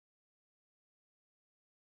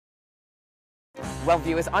Well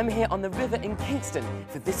viewers, I'm here on the river in Kingston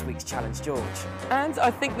for this week's challenge, George. And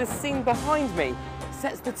I think the scene behind me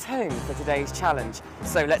sets the tone for today's challenge.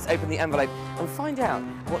 So let's open the envelope and find out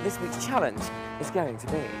what this week's challenge is going to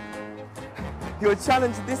be. Your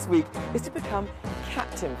challenge this week is to become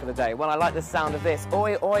captain for the day. Well, I like the sound of this.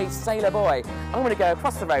 Oi, oi, sailor boy. I'm going to go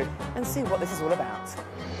across the road and see what this is all about.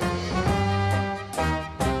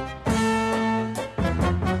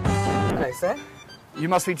 Hello, sir. You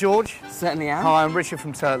must be George. Certainly am. Hi, I'm Richard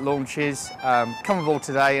from Turk Launches. Come aboard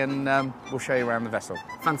today and we'll show you around the vessel.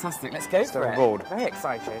 Fantastic, let's go for it. Aboard. Very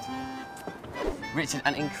excited. Richard,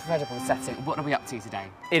 an incredible setting. What are we up to today?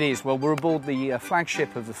 It is. Well, we're aboard the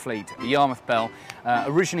flagship of the fleet, the Yarmouth Belle,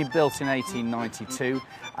 originally built in 1892.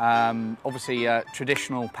 Obviously a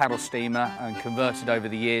traditional paddle steamer and converted over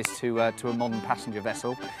the years to a modern passenger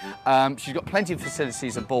vessel. She's got plenty of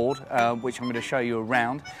facilities aboard, which I'm going to show you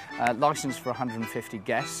around. Licensed for 150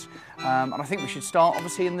 guests. And I think we should start,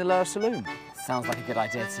 obviously, in the lower saloon. Sounds like a good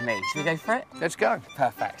idea to me. Should we go for it? Let's go.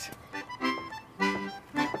 Perfect.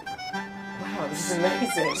 This is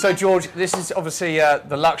amazing. So, George, this is obviously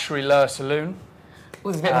the luxury lower saloon.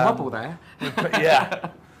 Well, there's a bit of a bubble there.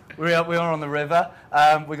 Yeah, we are on the river.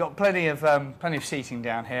 We've got plenty of seating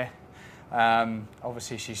down here.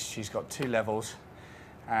 Obviously, she's got 2 levels,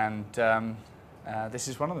 and this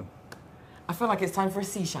is one of them. I feel like it's time for a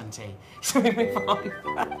sea shanty. Shall we move on?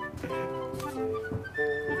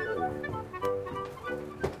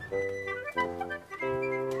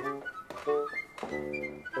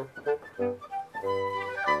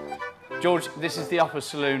 George, this is the upper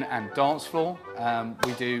saloon and dance floor.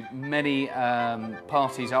 We do many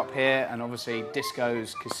parties up here, and obviously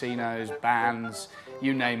discos, casinos, bands,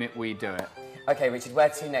 you name it, we do it. OK, Richard, where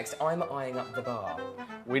to next? I'm eyeing up the bar.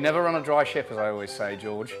 We never run a dry ship, as I always say,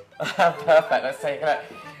 George. Perfect, let's take a look.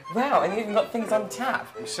 Wow, and you've even got things on tap.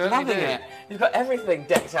 You certainly Loving do. it. You've got everything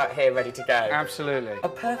decked out here ready to go. Absolutely. A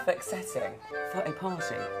perfect setting for a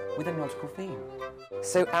party with a nautical theme.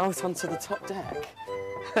 So out onto the top deck.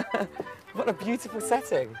 What a beautiful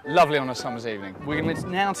setting. Lovely on a summer's evening. We're going to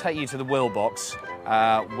now take you to the wheel box,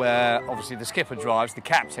 where obviously the skipper drives, the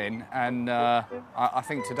captain, and I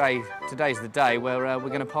think today's the day where we're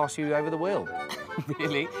going to pass you over the wheel.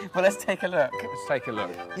 Really? Well, let's take a look. Let's take a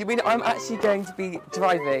look. You mean I'm actually going to be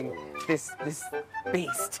driving this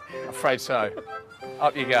beast? Afraid so.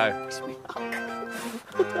 Up you go. Wish me luck.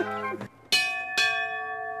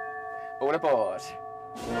 All aboard.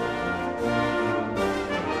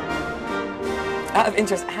 Out of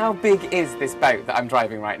interest, how big is this boat that I'm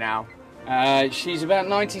driving right now? She's about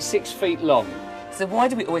 96 feet long. So why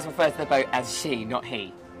do we always refer to the boat as she, not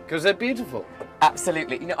he? Because they're beautiful.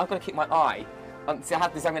 Absolutely. You know, I've got to keep my eye on, see, I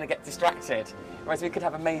have this, I'm going to get distracted. Whereas we could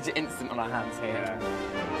have a major incident on our hands here. Yeah.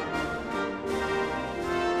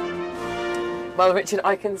 Well, Richard,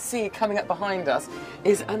 I can see coming up behind us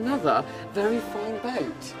is another very fine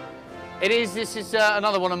boat. It is. This is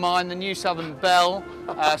another one of mine, the New Southern Belle,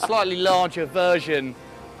 a slightly larger version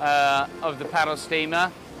of the paddle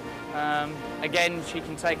steamer. Again, she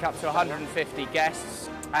can take up to 150 guests,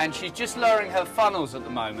 and she's just lowering her funnels at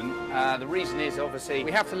the moment. The reason is, obviously,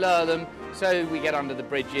 we have to lower them so we get under the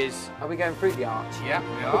bridges. Are we going through the arch? Yeah,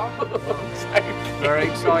 we are.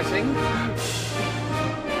 Very exciting.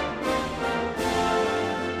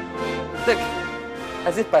 Look,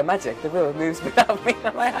 as if by magic, the wheel moves without me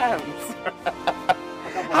in my hands.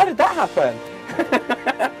 How did that happen?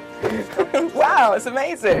 Wow, it's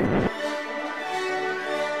amazing.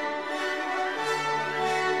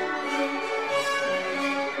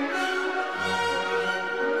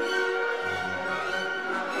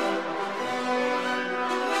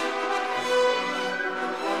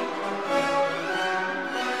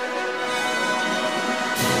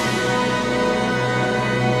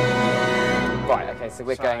 So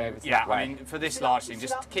we're going over to that way. I mean, for this large thing,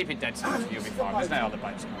 just keep it dead center, you'll be fine. There's no other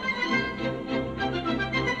boats coming.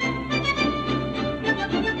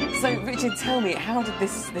 So, Richard, tell me, how did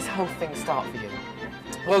this whole thing start for you?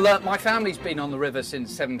 Well, my family's been on the river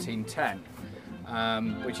since 1710.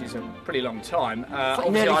 Which is a pretty long time.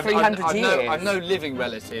 Nearly 300 years. I've no living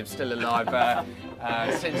relatives still alive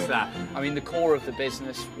since that. I mean, the core of the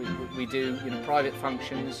business, we do private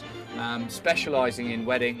functions, specialising in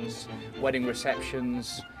weddings, wedding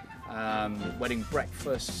receptions, wedding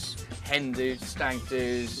breakfasts, hen do's, stag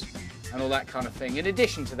do's, and all that kind of thing. In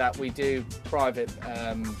addition to that, we do private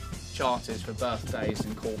charters for birthdays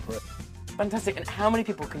and corporate. Fantastic. And how many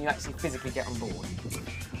people can you actually physically get on board?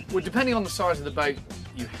 Well, depending on the size of the boat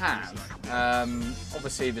you have,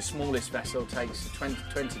 obviously the smallest vessel takes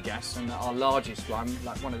 20 guests, and our largest one,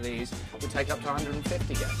 like one of these, will take up to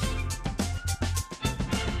 150 guests.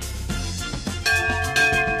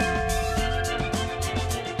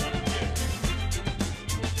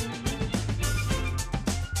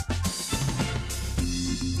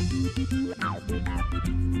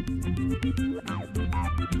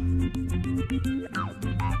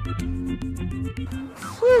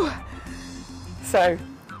 Whew. So,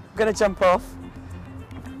 I'm going to jump off.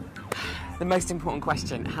 The most important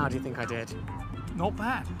question, how do you think I did? Not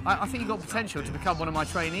bad. I think you've got potential to become one of my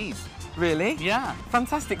trainees. Really? Yeah.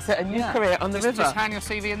 Fantastic. So, a new career on the river. Just hand your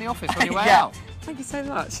CV in the office on your way Yeah. out. Thank you so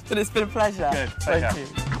much. But it's been a pleasure. Good. Thank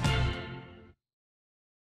you.